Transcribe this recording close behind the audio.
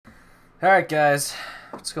Alright guys,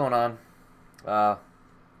 what's going on? Uh,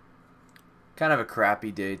 Kind of a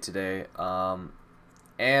crappy day today,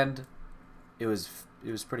 and it was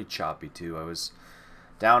pretty choppy too. I was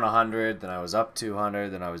down 100, then I was up 200,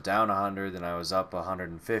 then I was down 100, then I was up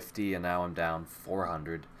 150, and now I'm down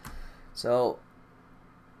 400. So,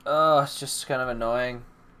 it's just kind of annoying.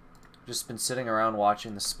 Just been sitting around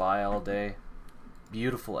watching the SPY all day.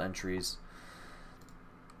 Beautiful entries.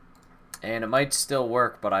 And it might still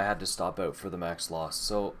work, but I had to stop out for the max loss.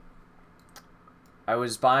 So I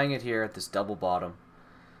was buying it here at this double bottom,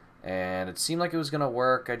 and it seemed like it was going to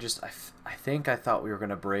work. I think I thought we were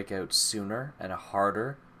going to break out sooner and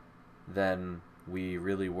harder than we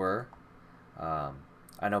really were. I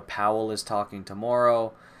know Powell is talking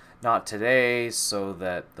tomorrow, not today, so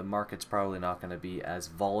that the market's probably not going to be as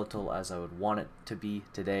volatile as I would want it to be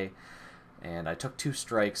today. And I took two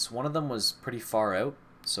strikes. One of them was pretty far out,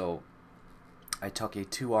 so I took a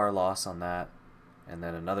 2R loss on that, and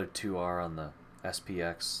then another 2R on the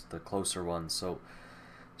SPX, the closer one. So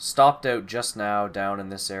stopped out just now down in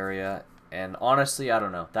this area, and honestly, I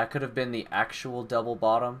don't know. That could have been the actual double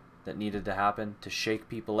bottom that needed to happen to shake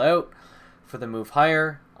people out for the move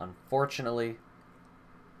higher. Unfortunately,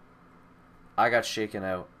 I got shaken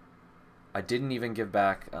out. I didn't even give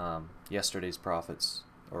back yesterday's profits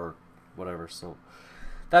or whatever, so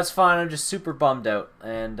that's fine. I'm just super bummed out.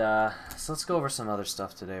 And so let's go over some other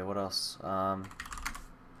stuff today. What else?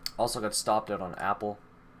 Also got stopped out on Apple.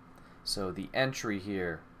 So the entry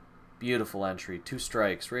here, beautiful entry, two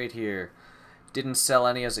strikes right here. Didn't sell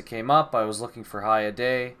any as it came up. I was looking for high a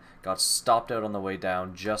day. Got stopped out on the way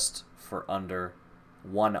down just for under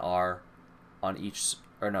 1R on each,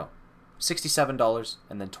 or no, $67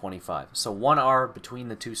 and then 25. So 1R between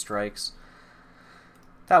the two strikes.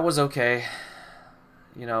 That was okay.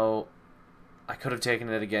 You know, I could have taken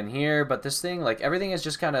it again here, but this thing, like, everything is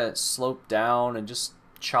just kind of sloped down and just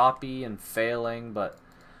choppy and failing, but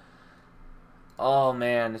oh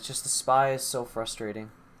man, it's just the SPY is so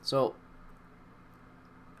frustrating. So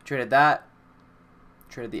traded that,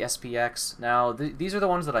 traded the SPX. Now these are the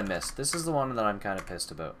ones that I missed. This is the one that I'm kind of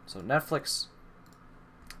pissed about. So Netflix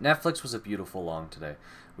was a beautiful long today.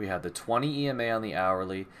 We had the 20 EMA on the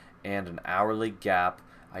hourly and an hourly gap.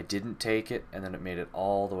 I didn't take it, and then it made it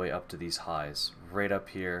all the way up to these highs, right up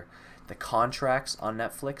here. The contracts on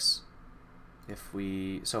Netflix, if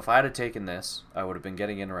I had taken this, I would have been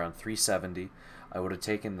getting in around 370. I would have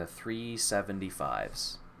taken the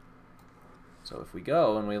 375s. So if we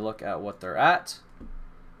go and we look at what they're at,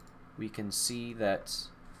 we can see that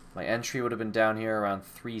my entry would have been down here around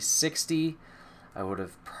 360. I would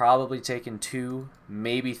have probably taken 2,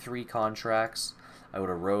 maybe 3 contracts. I would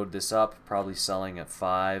have rode this up, probably selling at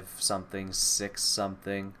 5 something, 6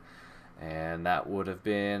 something, and that would have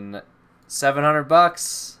been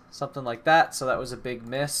 $700, something like that. So that was a big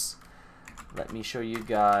miss. Let me show you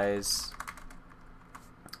guys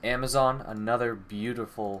Amazon, another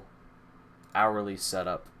beautiful hourly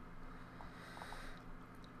setup.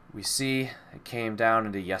 We see it came down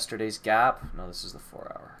into yesterday's gap. No, this is the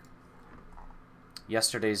 4-hour.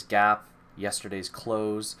 Yesterday's gap. Yesterday's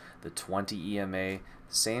close, the 20 EMA,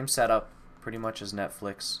 same setup pretty much as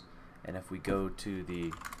Netflix. And if we go to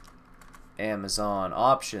the Amazon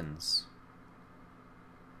options,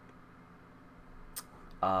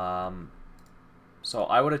 so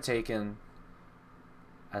I would have taken,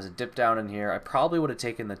 as a dip down in here, I probably would have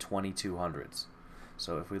taken the 2200s.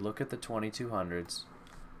 So if we look at the 2200s,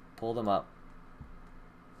 pull them up.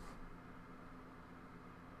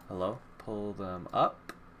 Hello? Pull them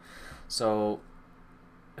up. So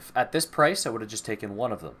if at this price, I would have just taken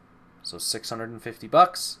one of them. So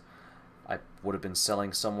 $650. I would have been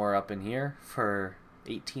selling somewhere up in here for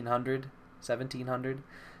 1800, 1700.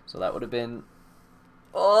 So that would have been,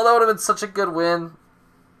 oh, that would have been such a good win.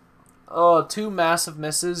 Oh, 2 massive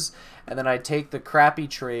misses, and then I take the crappy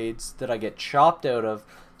trades that I get chopped out of.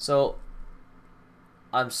 So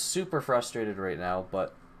I'm super frustrated right now,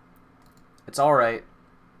 but it's all right.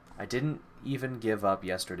 I didn't even give up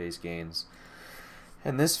yesterday's gains.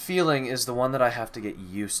 And this feeling is the one that I have to get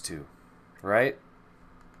used to, right?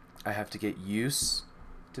 I have to get used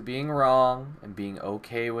to being wrong and being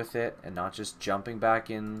okay with it and not just jumping back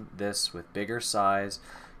in this with bigger size.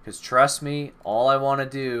 Because trust me, all I want to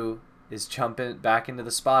do is jump back into the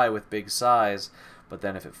SPY with big size. But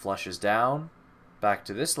then if it flushes down back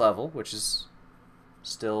to this level, which is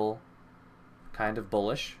still kind of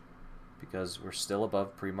bullish, because we're still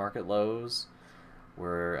above pre-market lows.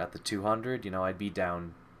 We're at the 200. You know, I'd be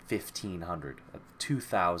down 1,500, at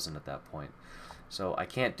 2,000 at that point. So I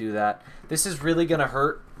can't do that. This is really going to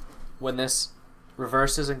hurt when this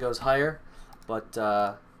reverses and goes higher. But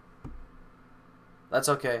That's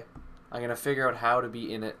okay. I'm going to figure out how to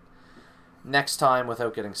be in it next time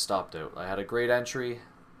without getting stopped out. I had a great entry.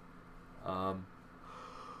 I'm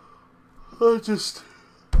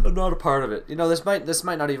not a part of it. You know, this might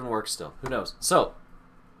not even work still. Who knows? So,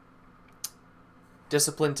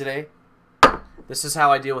 discipline today. This is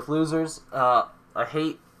how I deal with losers. I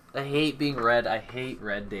hate being red. I hate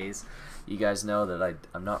red days. You guys know that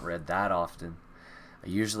I'm not red that often. I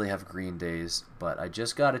usually have green days, but I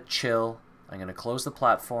just gotta chill. I'm gonna close the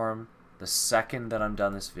platform the second that I'm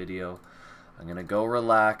done this video. I'm gonna go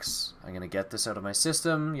relax. I'm gonna get this out of my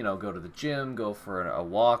system. You know, go to the gym, go for a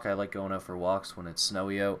walk. I like going out for walks when it's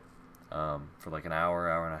snowy out, for like an hour,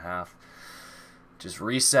 hour and a half. Just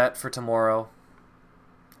reset for tomorrow,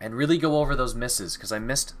 and really go over those misses, because I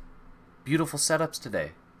missed beautiful setups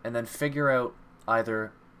today. And then figure out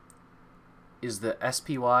either, is the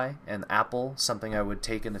SPY and Apple something I would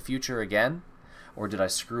take in the future again, or did I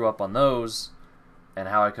screw up on those, and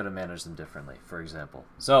how I could have managed them differently, for example.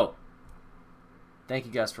 So, thank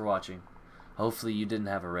you guys for watching. Hopefully you didn't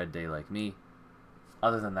have a red day like me.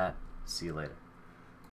 Other than that, see you later.